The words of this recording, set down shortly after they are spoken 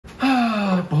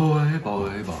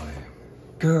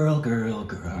Girl, girl,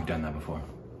 girl. We've done that before.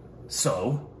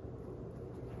 So?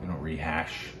 We don't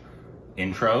rehash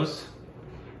intros.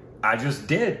 I just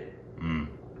did.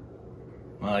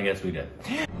 Well, I guess we did.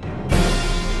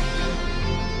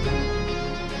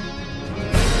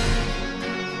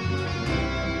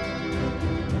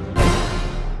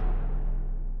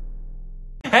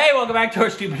 Hey, welcome back to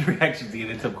our stupid reactions.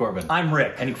 It's Corbin. I'm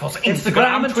Rick. And he follows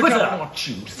Instagram and Twitter. Oh,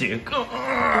 juicy.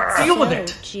 Deal with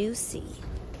it. Juicy.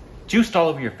 Juiced all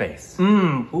over your face.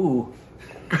 Ooh.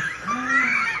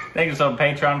 Thank us on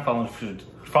Patreon.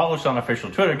 Follow us on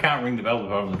official Twitter account. Ring the bell with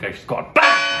notifications. Go on.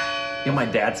 Bang! You know, my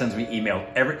dad sends me email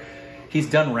he's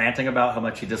done ranting about how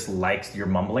much he dislikes your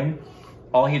mumbling.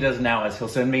 All he does now is he'll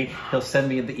send me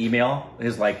the email.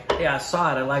 He's like, yeah, I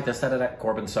saw it, I liked it, I said it,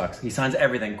 Corbin sucks. He signs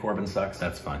everything, Corbin sucks.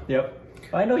 That's fine. Yep.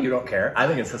 I know you don't care. I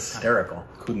think it's hysterical.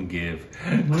 Couldn't give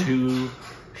two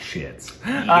shits.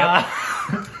 Yep.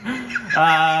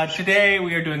 Today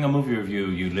we are doing a movie review,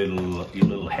 you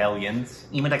little hellions.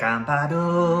 And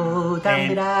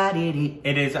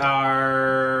it is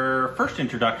our first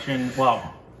introduction,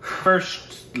 well,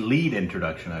 first lead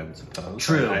introduction, I would suppose.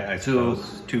 True. I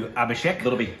suppose to Abhishek.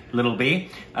 Little B. Little B.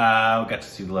 We got to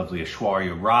see the lovely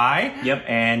Aishwarya Rai. Yep.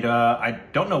 And I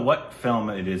don't know what film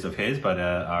it is of his, but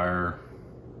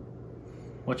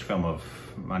which film of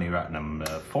Mani Ratnam?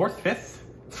 Fourth, fifth?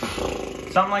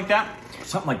 Something like that?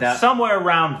 Something like that. Somewhere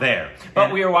around there. But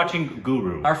And we are watching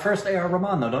Guru. Our first A.R.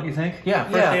 Rahman, though, don't you think? Yeah,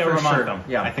 first A.R. Rahman sure. film.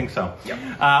 Yeah. I think so. Yep.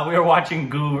 We are watching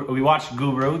Guru. We watched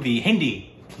Guru, the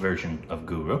Hindi version of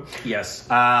Guru. Yes.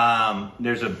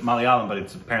 There's a Malayalam, but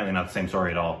it's apparently not the same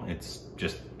story at all. It's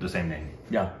just the same name.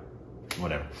 Yeah.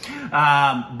 Whatever.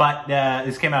 But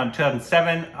this came out in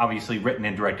 2007, obviously written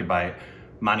and directed by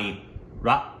Mani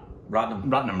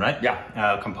Ratnam, right?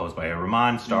 Yeah. Composed by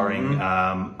Rahman, starring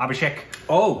Abhishek.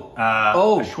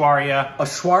 Aishwarya.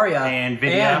 Aishwarya. And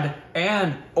Vidya.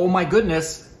 And oh my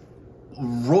goodness,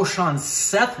 Roshan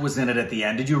Seth was in it at the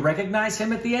end. Did you recognize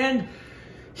him at the end?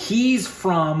 He's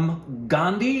from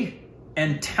Gandhi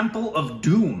and Temple of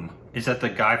Doom. Is that the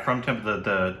guy from Temple,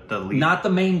 the lead? Not the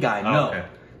main guy, no. Okay.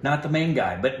 Not the main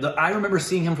guy. But I remember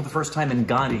seeing him for the first time in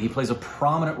Gandhi. He plays a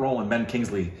prominent role in Ben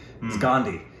Kingsley's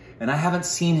Gandhi. And I haven't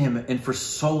seen him in for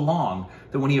so long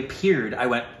that when he appeared, I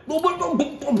went...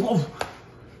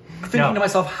 Thinking to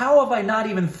myself, how have I not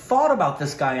even thought about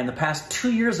this guy in the past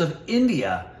 2 years of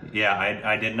India? Yeah,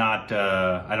 I did not,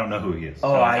 I don't know who he is.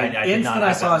 Oh, So instant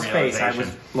I saw his face, I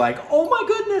was like, oh my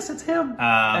goodness, it's him.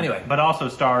 Anyway. But also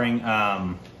starring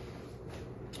Mithan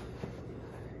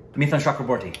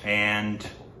Chakraborty. and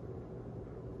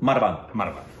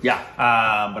Madhavan. Yeah.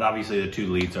 but obviously the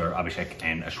two leads are Abhishek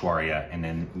and Aishwarya, and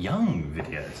then young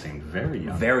Vidya seemed very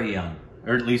young. Very young.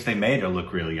 Or at least they made her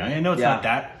look really young. I know it's Yeah. not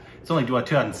that. It's only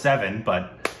 2007,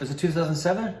 but Is it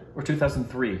 2007 or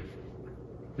 2003?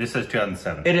 this says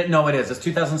 2007. No, it is. It's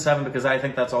 2007 because I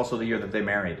think that's also the year that they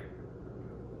married.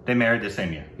 They married the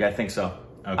same year. Yeah, I think so.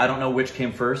 Okay. I don't know which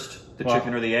came first, the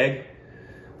chicken or the egg.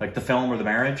 Like the film or the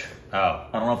marriage. Oh. I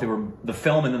don't know if they were the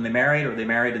film and then they married or they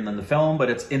married and then the film,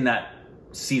 but it's in that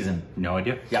season. No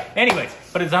idea. Yeah. Anyways,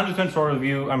 but it's a 100% story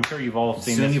review. I'm sure you've all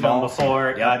seen this you've film all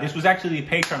before. seen it. Yeah. This was actually the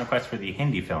Patreon request for the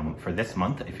Hindi film for this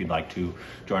month. If you'd like to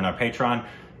join our Patreon,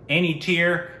 any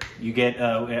tier, you get.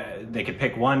 They could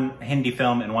pick one Hindi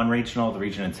film and one regional. The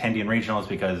reason it's Hindi and regional is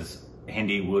because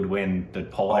Hindi would win the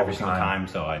poll every single time.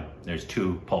 So there's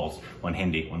two polls, one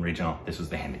Hindi, one regional. This was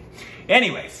the Hindi.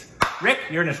 Anyways, Rick,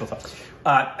 your initial thoughts.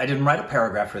 I didn't write a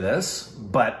paragraph for this,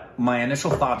 but my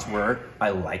initial thoughts were I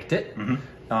liked it.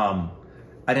 I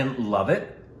didn't love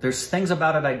it. There's things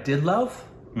about it I did love,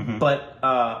 but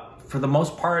for the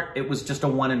most part, it was just a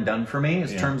one and done for me in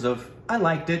terms of I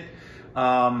liked it.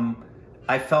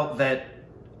 I felt that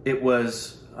it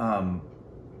was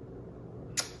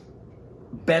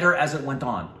better as it went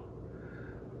on.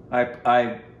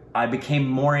 I became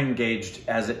more engaged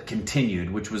as it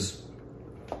continued, which was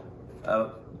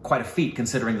quite a feat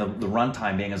considering the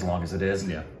runtime being as long as it is.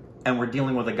 Yeah. And we're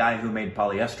dealing with a guy who made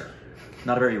polyester.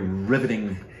 Not a very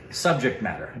riveting subject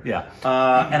matter. Yeah.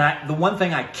 And the one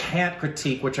thing I can't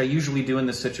critique, which I usually do in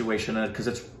this situation, because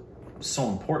it's so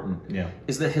important,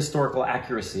 is the historical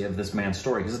accuracy of this man's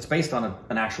story, because it's based on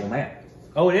an actual man.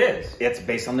 Oh, it is? It's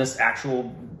based on this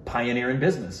actual pioneer in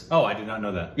business. Oh, I did not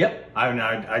know that. Yep.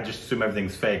 I just assume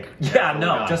everything's fake. Yeah,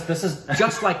 no, this is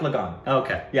just like Lagan.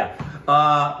 Okay. Yeah.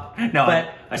 No,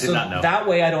 but I did not know. That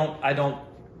way I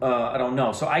don't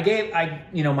know. So I gave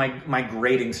my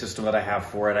grading system that I have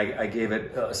for it. I gave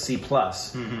it a C+,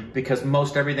 because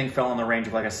most everything fell in the range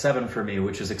of like a 7 for me,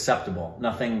 which is acceptable.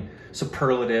 Nothing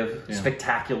superlative,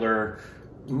 spectacular.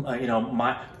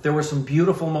 There were some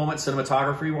beautiful moments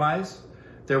cinematography wise.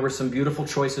 There were some beautiful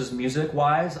choices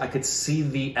music-wise. I could see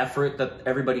the effort that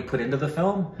everybody put into the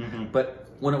film. But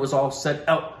when it was all said,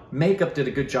 makeup did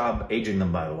a good job aging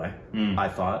them, by the way, I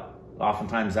thought.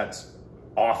 Oftentimes that's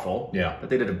awful. Yeah. But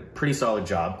they did a pretty solid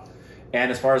job.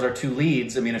 And as far as our two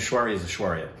leads, I mean, Aishwarya is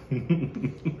Aishwarya.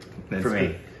 for me.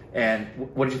 Good. And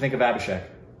what did you think of Abhishek?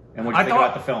 And what did you think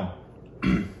about the film?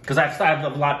 Because I have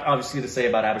a lot, obviously, to say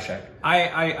about Abhishek.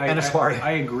 And Aishwarya.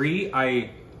 I agree.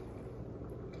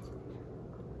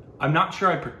 I'm not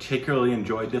sure I particularly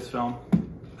enjoyed this film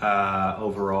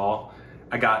overall.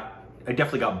 I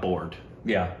definitely got bored.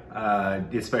 Yeah.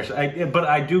 But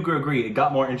I do agree. It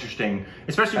got more interesting,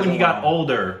 especially when he got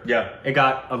older. Yeah. It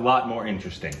got a lot more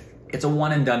interesting. It's a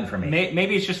one and done for me.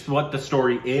 Maybe it's just what the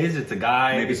story is. It's a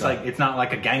guy. Maybe it's it's not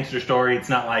like a gangster story. It's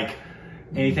not like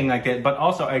anything like that. But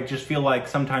also, I just feel like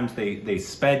sometimes they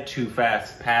sped too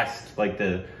fast past like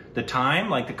the time,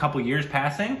 like the couple years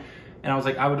passing. And I was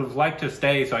like, I would have liked to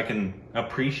stay so I can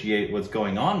appreciate what's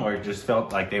going on, where it just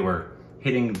felt like they were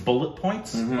hitting bullet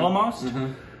points almost.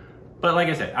 But like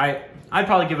I said, I'd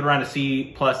probably give it around a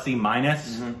C+, C-.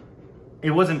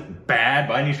 It wasn't bad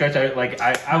by any stretch.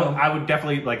 I would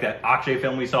definitely, like that Akshay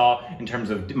film we saw, in terms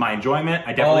of my enjoyment,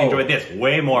 I definitely enjoyed this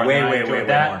way more than I enjoyed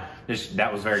that.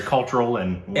 That was very cultural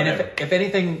and whatever. And if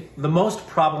anything, the most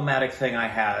problematic thing I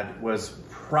had was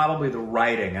probably the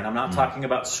writing. And I'm not talking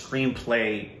about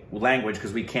screenplay language,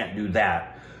 because we can't do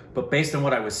that. But based on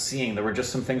what I was seeing, there were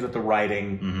just some things with the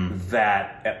writing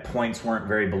that at points weren't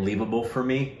very believable for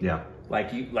me. Yeah.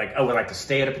 I would like to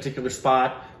stay at a particular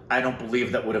spot. I don't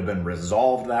believe that would have been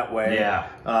resolved that way. Yeah.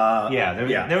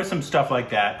 There was some stuff like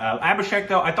that. Abhishek,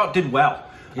 though, I thought did well.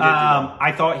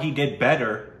 I thought he did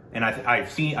better, and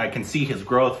I can see his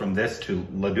growth from this to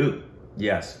Ledoux.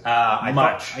 Yes.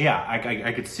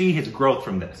 I could see his growth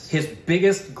from this. His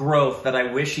biggest growth that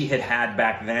I wish he had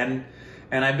back then,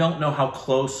 and I don't know how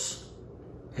close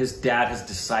his dad has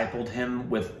discipled him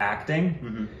with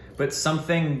acting, but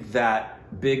something that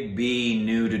Big B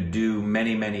knew to do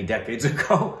many, many decades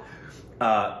ago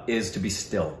is to be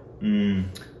still.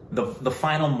 The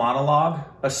final monologue,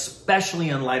 especially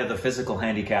in light of the physical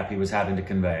handicap he was having to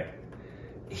convey,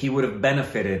 he would have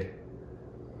benefited,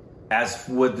 as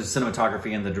would the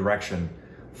cinematography and the direction,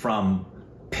 from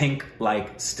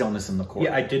Pink-like stillness in the court.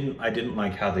 Yeah, I didn't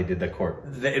like how they did that court.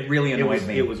 It really annoyed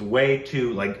me. It was way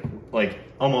too like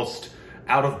almost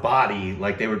out of body.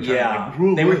 Like they were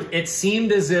trying It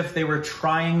seemed as if they were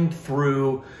trying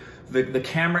through the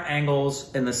camera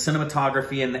angles and the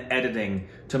cinematography and the editing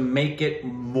to make it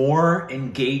more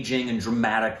engaging and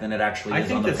dramatic than it actually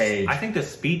is on the page. I think the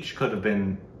speech could have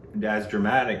been as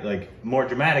dramatic, more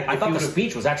dramatic. I thought the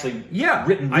speech was actually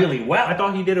written really well. I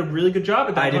thought he did a really good job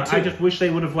at that. I did too. I just wish they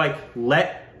would have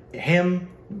let him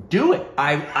do it.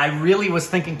 I really was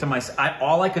thinking to myself,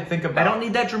 all I could think about. I don't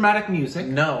need that dramatic music.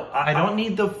 No. I don't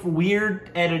need the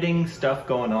weird editing stuff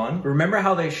going on. Remember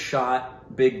how they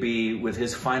shot Big B with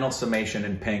his final summation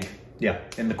in Pink? Yeah.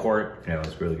 In the court? Yeah, it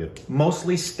was really good.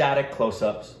 Mostly static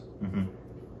close-ups.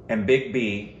 And Big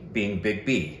B being Big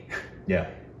B. Yeah.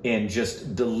 In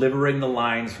just delivering the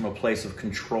lines from a place of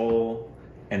control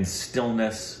and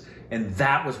stillness. And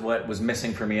that was what was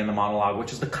missing for me in the monologue,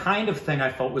 which is the kind of thing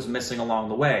I felt was missing along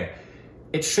the way.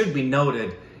 It should be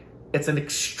noted, it's an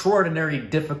extraordinary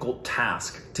difficult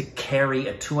task to carry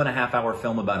a 2.5-hour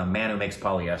film about a man who makes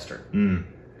polyester.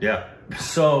 Yeah.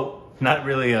 So not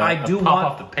really a pop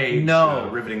off the page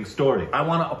riveting story. I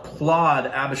want to applaud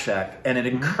Abhishek, and it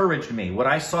encouraged me. What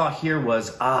I saw here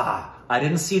was, I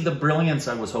didn't see the brilliance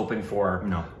I was hoping for.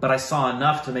 No. But I saw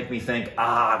enough to make me think,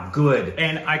 good.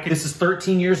 And this is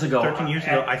 13 years ago. 13 years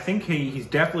ago. I think he's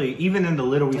definitely, even in the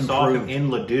little we saw him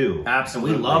in Ledoux.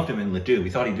 Absolutely. We loved him in Ledoux. We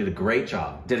thought he did a great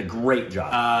job. Did a great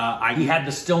job. He had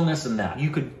the stillness in that. You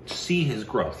could see his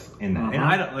growth in that. And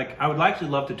I would actually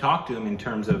love to talk to him in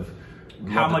terms of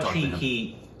how much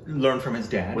he learned from his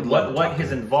dad. What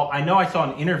his involved. I know I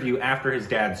saw an interview after his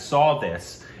dad saw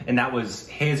this, and that was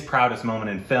his proudest moment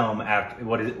in film.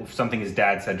 Something his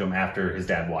dad said to him after his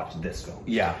dad watched this film.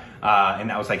 Yeah,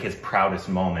 and that was his proudest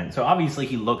moment. So obviously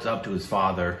he looks up to his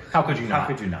father. How could you not? How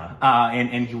could you not?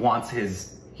 And he wants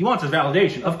his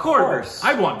validation. Of course.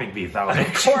 I'd want Big B's validation.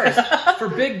 Of course. For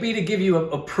Big B to give you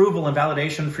approval and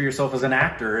validation for yourself as an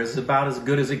actor is about as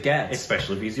good as it gets.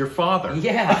 Especially if he's your father.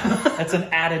 Yeah. That's an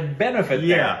added benefit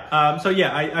there.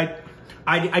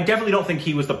 I definitely don't think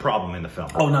he was the problem in the film.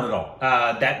 Oh, not at all.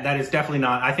 That is definitely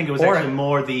not. I think it was actually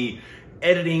more the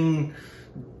editing,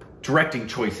 directing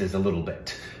choices a little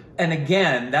bit. And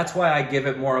again, that's why I give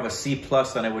it more of a C+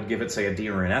 than I would give it, say, a D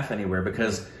or an F anywhere,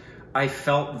 because I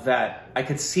felt that I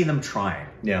could see them trying.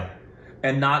 Yeah.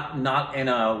 And not in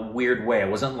a weird way. It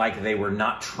wasn't like they were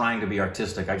not trying to be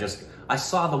artistic. I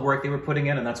saw the work they were putting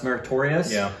in, and that's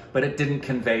meritorious. Yeah. But it didn't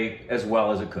convey as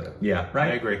well as it could have. Yeah,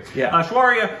 right. I agree. Yeah.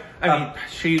 Aishwarya, I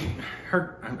mean,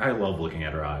 I love looking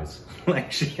at her eyes.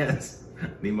 Like, she has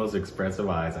the most expressive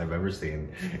eyes I've ever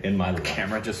seen in my life.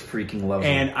 Camera just freaking loves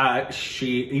her. And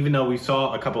she, even though we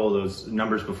saw a couple of those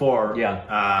numbers before,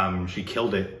 she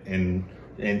killed it in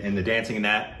the dancing in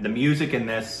that. The music in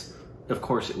this, of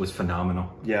course, it was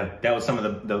phenomenal. Yeah. That was some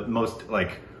of the most,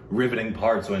 like, riveting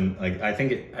parts when, like, I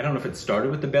don't know if it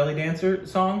started with the belly dancer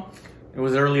song. It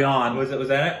was early on. Was that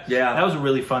it? Yeah. That was a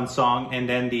really fun song. And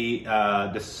then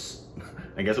this,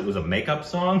 I guess it was a makeup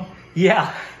song.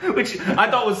 Yeah. Which I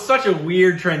thought was such a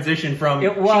weird transition from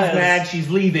it was. She's mad, she's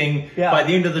leaving. Yeah. By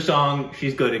the end of the song,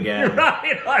 she's good again.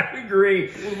 Right, I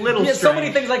agree. Little yeah, strange. so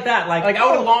many things like that. Like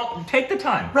I would take the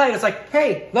time. Right, it's like,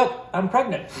 hey, look, I'm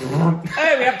pregnant.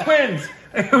 Hey, we have twins.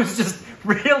 It was just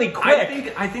really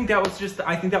quick. I think that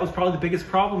was probably the biggest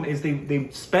problem is they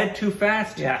sped too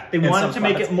fast. Yeah. They wanted to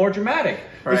make it more dramatic.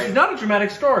 Right. This is not a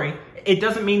dramatic story. It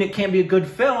doesn't mean it can't be a good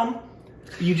film.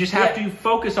 You just have to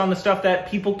focus on the stuff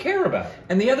that people care about.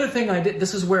 And the other thing I did,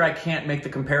 this is where I can't make the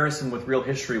comparison with real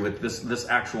history with this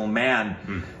actual man,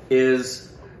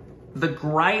 is the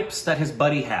gripes that his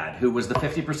buddy had, who was the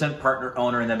 50% partner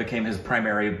owner and then became his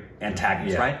primary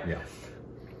antagonist, right? Yeah.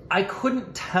 I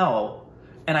couldn't tell,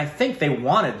 and I think they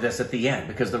wanted this at the end,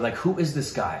 because they're like, who is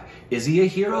this guy? Is he a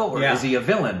hero or is he a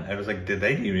villain? I was like, did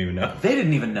they even know? They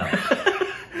didn't even know.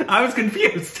 I was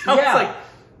confused. I was like,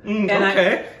 and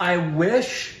okay. I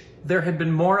wish there had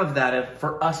been more of that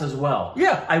for us as well.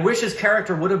 Yeah. I wish his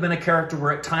character would have been a character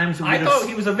where at times I thought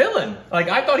he was a villain. Like,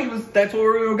 I thought that's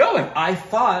where we were going. I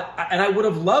thought, and I would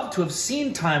have loved to have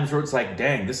seen times where it's like,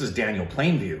 dang, this is Daniel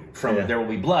Plainview from There Will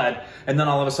Be Blood. And then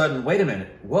all of a sudden, wait a minute,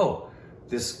 whoa,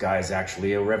 this guy's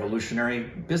actually a revolutionary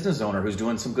business owner who's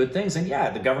doing some good things. And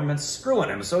yeah, the government's screwing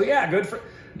him. So yeah, good for...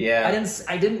 Yeah.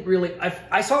 I didn't really...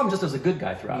 I saw him just as a good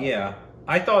guy throughout. Yeah.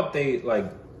 I thought they,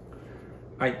 like...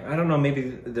 I don't know, maybe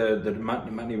the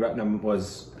Mani Ratnam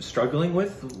was struggling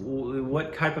with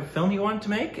what type of film he wanted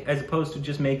to make, as opposed to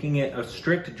just making it a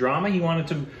strict drama. He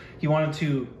wanted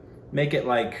to make it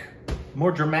like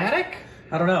more dramatic.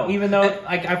 I don't know. Even though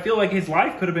I feel like his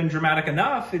life could have been dramatic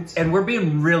enough. And we're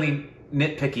being really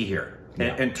nitpicky here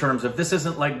in terms of this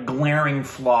isn't like glaring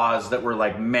flaws that were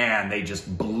like, man, they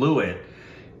just blew it.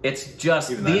 It's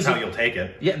just even these are how you'll take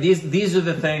it. Yeah, these are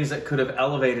the things that could have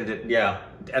elevated it. Yeah.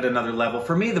 At another level.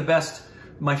 For me,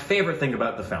 my favorite thing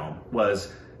about the film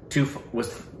was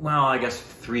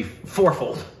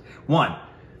fourfold. One,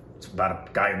 it's about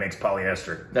a guy who makes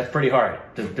polyester. That's pretty hard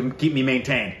to keep me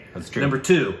maintained. That's true. Number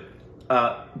two,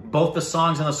 both the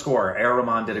songs and the score, A.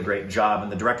 Rahman did a great job,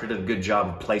 and the director did a good job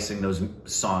of placing those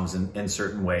songs in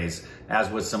certain ways, as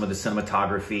was some of the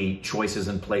cinematography choices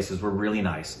and places were really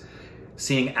nice.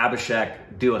 Seeing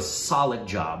Abhishek do a solid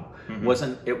job.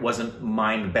 It wasn't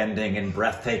mind-bending and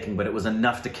breathtaking, but it was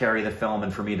enough to carry the film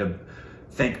and for me to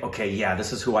think, okay, yeah,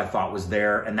 this is who I thought was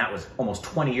there, and that was almost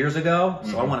 20 years ago,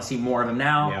 so I want to see more of him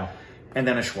now. Yeah. And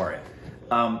then Aishwarya.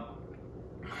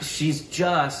 She's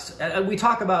just... we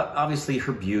talk about, obviously,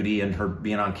 her beauty and her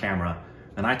being on camera,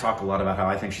 and I talk a lot about how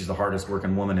I think she's the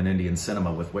hardest-working woman in Indian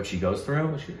cinema with what she goes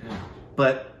through.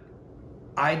 But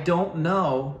I don't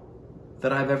know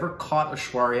that I've ever caught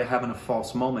Aishwarya having a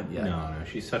false moment yet. No,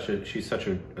 she's such a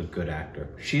good actor.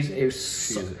 She's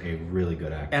a really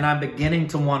good actor. And I'm beginning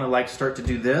to want to start to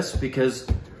do this, because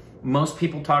most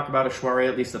people talk about Aishwarya,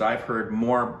 at least that I've heard,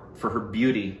 more for her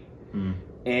beauty.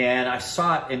 And I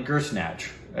saw it in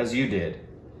Gersnatch, as you did.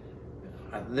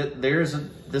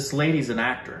 This lady's an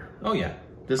actor. Oh yeah.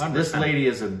 This lady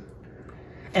is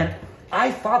and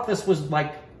I thought this was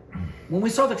like, when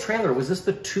we saw the trailer, was this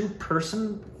the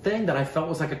two-person thing that I felt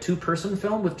was like a two-person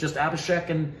film with just Abhishek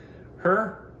and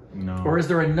her? No. Or is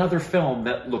there another film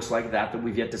that looks like that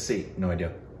we've yet to see? No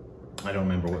idea. I don't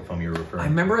remember what film you were referring to. I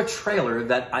remember a trailer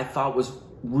that I thought was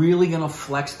really going to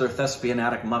flex their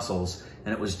thespianatic muscles,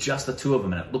 and it was just the two of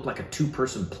them, and it looked like a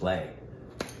two-person play.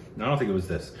 No, I don't think it was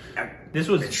this.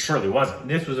 It surely wasn't.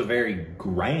 This was a very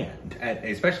grand,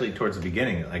 especially towards the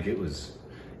beginning. Like, it was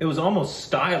almost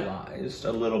stylized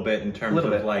a little bit in terms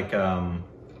of like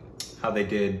how they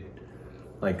did,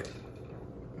 like,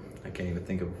 I can't even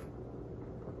think of.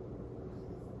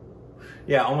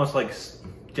 Yeah, almost like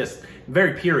just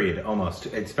very period, almost,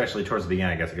 especially towards the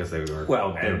beginning. I guess they were.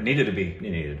 Well, it needed to be. It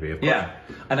needed to be, of course. Yeah,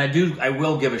 and I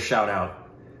will give a shout out.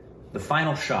 The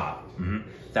final shot.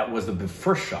 That was the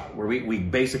first shot where we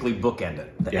basically bookend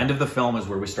it. The end of the film is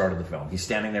where we started the film. He's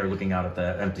standing there looking out at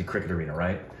the empty cricket arena,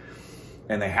 right?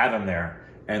 And they have him there,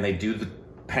 and they do the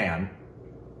pan,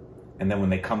 And then when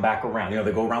they come back around,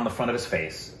 they go around the front of his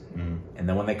face. And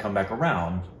then when they come back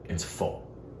around, it's full.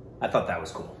 I thought that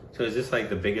was cool. So is this like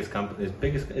the biggest company?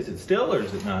 Is it still, or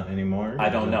is it not anymore? I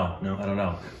don't know. No, I don't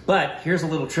know. But here's a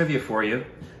little trivia for you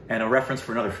and a reference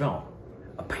for another film.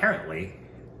 Apparently,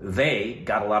 they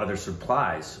got a lot of their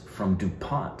supplies from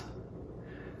DuPont.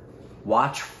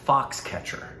 Watch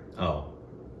Foxcatcher. Oh.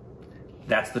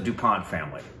 That's the DuPont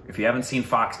family. If you haven't seen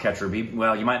Foxcatcher,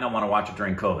 well, you might not want to watch it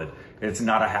during COVID. It's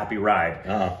not a happy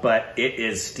ride. But it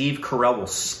is, Steve Carell will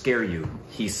scare you.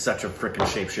 He's such a freaking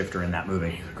shapeshifter in that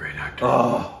movie. He's a great actor.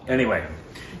 Oh, anyway.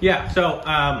 Yeah, so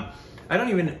I'd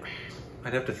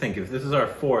have to think. If this is our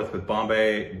fourth with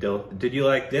Bombay, did you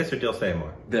like this or Dil Se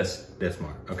more? This. This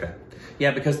more, okay. Yeah,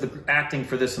 because the acting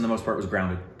for this, in the most part, was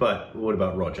grounded. But what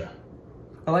about Roja?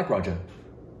 I like Roja.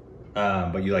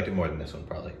 But you liked it more than this one,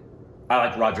 probably. I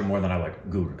like Roger more than I like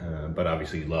Guru. But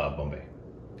obviously you love Bombay.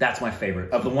 That's my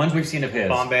favorite. Of the ones we've seen of his.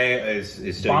 Bombay is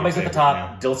still Bombay's your at the top,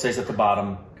 now. Dil Se's at the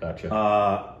bottom.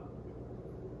 Gotcha.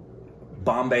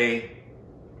 Bombay,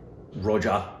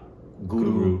 Roja,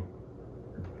 Guru,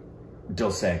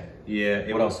 Dil Se.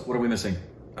 Yeah. What else? What are we missing?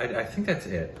 I think that's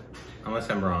it. Unless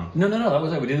I'm wrong. No, that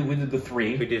was it. We did the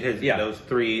three. We did his, those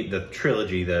three, the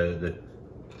trilogy, the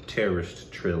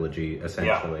terrorist trilogy,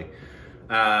 essentially.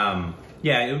 Yeah.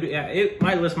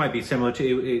 My list might be similar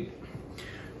to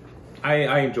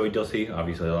I enjoyed Dil Se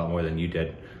obviously a lot more than you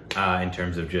did, in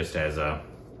terms of just as a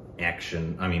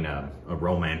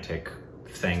romantic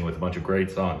thing with a bunch of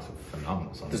great songs,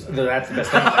 phenomenal songs. That's the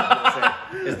best thing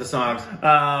about Dil Se is the songs.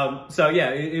 So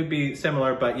yeah, it'd be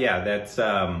similar, but yeah, that's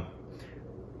that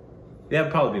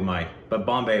would probably be mine. But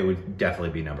Bombay would definitely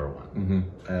be number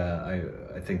one.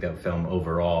 I think that film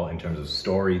overall, in terms of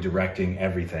story, directing,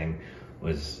 everything,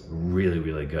 was really,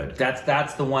 really good.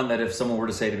 That's the one that if someone were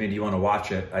to say to me, do you want to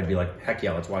watch it? I'd be like, heck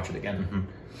yeah, let's watch it again.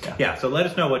 Yeah, so let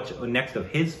us know what next of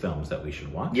his films that we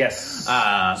should watch. Yes.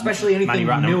 Especially anything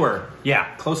newer.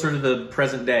 Yeah. Closer to the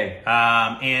present day.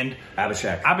 And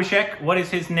Abhishek, what is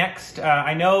his next?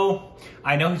 I know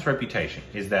his reputation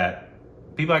is that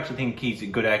people actually think he's a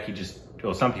good actor.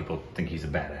 Some people think he's a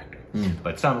bad actor.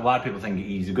 But a lot of people think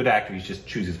he's a good actor. He just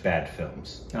chooses bad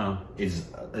films. Is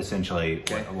essentially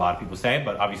what a lot of people say.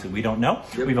 But obviously we don't know.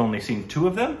 Yep. We've only seen two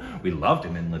of them. We loved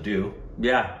him in Ledoux.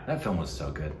 Yeah, that film was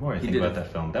so good. The more I think about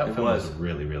that film, was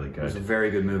really, really good. It was a very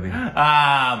good movie.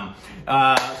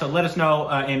 So let us know,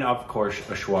 and of course,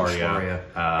 Aishwarya.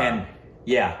 And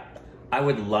yeah, I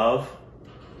would love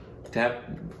to have,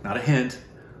 not a hint,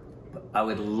 but I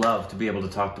would love to be able to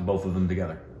talk to both of them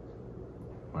together.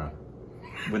 Wow.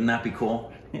 Wouldn't that be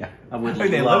cool? Yeah. I would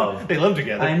love. They live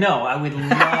together. I know. I would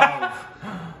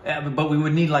love. But we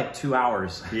would need like 2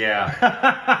 hours.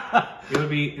 Yeah. It would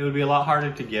be a lot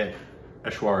harder to get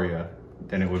Aishwarya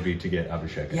than it would be to get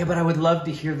Abhishek. Yeah, but I would love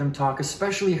to hear them talk,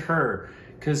 especially her,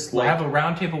 because we'll have a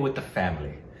round table with the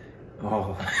family.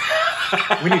 Oh,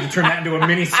 we need to turn that into a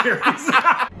mini series.